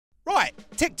Right,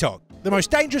 TikTok, the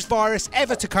most dangerous virus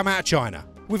ever to come out of China.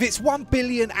 With its 1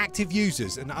 billion active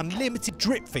users and unlimited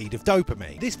drip feed of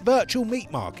dopamine, this virtual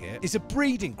meat market is a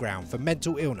breeding ground for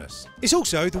mental illness. It's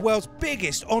also the world's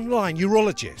biggest online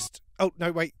urologist. Oh,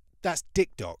 no, wait, that's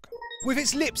TikTok. With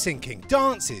its lip syncing,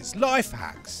 dances, life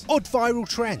hacks, odd viral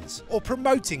trends, or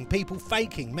promoting people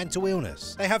faking mental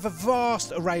illness, they have a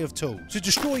vast array of tools to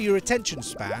destroy your attention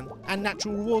span and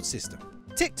natural reward system.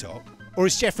 TikTok, or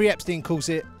as Jeffrey Epstein calls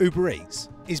it, Uber Eats,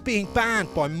 is being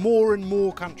banned by more and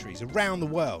more countries around the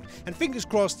world, and fingers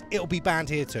crossed it'll be banned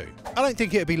here too. I don't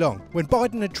think it'll be long. When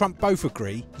Biden and Trump both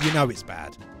agree, you know it's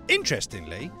bad.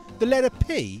 Interestingly, the letter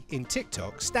P in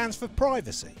TikTok stands for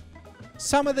privacy.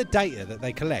 Some of the data that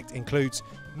they collect includes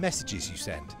messages you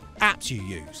send, apps you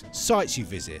use, sites you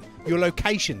visit, your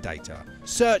location data,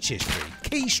 search history,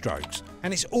 keystrokes,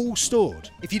 and it's all stored.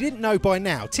 If you didn't know by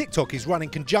now, TikTok is run in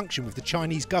conjunction with the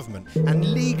Chinese government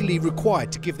and legally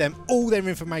required to give them all their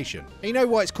information. And you know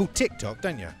why it's called TikTok,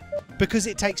 don't you? Because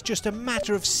it takes just a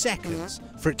matter of seconds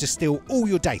for it to steal all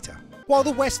your data. While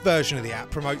the West version of the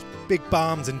app promotes big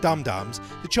bums and dum-dums,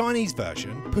 the Chinese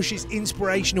version pushes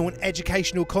inspirational and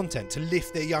educational content to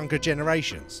lift their younger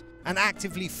generations, and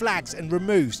actively flags and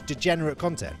removes degenerate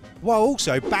content, while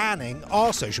also banning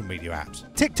our social media apps.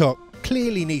 TikTok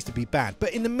clearly needs to be banned,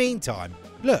 but in the meantime,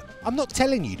 look, I'm not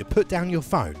telling you to put down your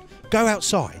phone, go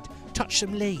outside, touch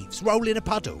some leaves, roll in a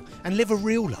puddle, and live a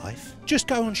real life. Just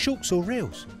go on shorts or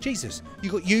reels. Jesus,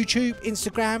 you've got YouTube,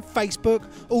 Instagram, Facebook,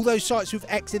 all those sites with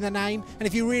X in the name, and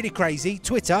if you're really crazy,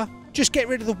 Twitter. Just get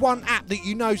rid of the one app that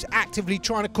you know's actively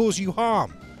trying to cause you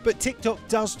harm. But TikTok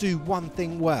does do one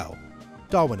thing well.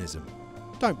 Darwinism.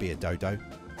 Don't be a dodo.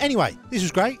 Anyway, this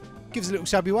was great. Give us a little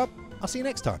subby up. I'll see you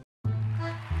next time.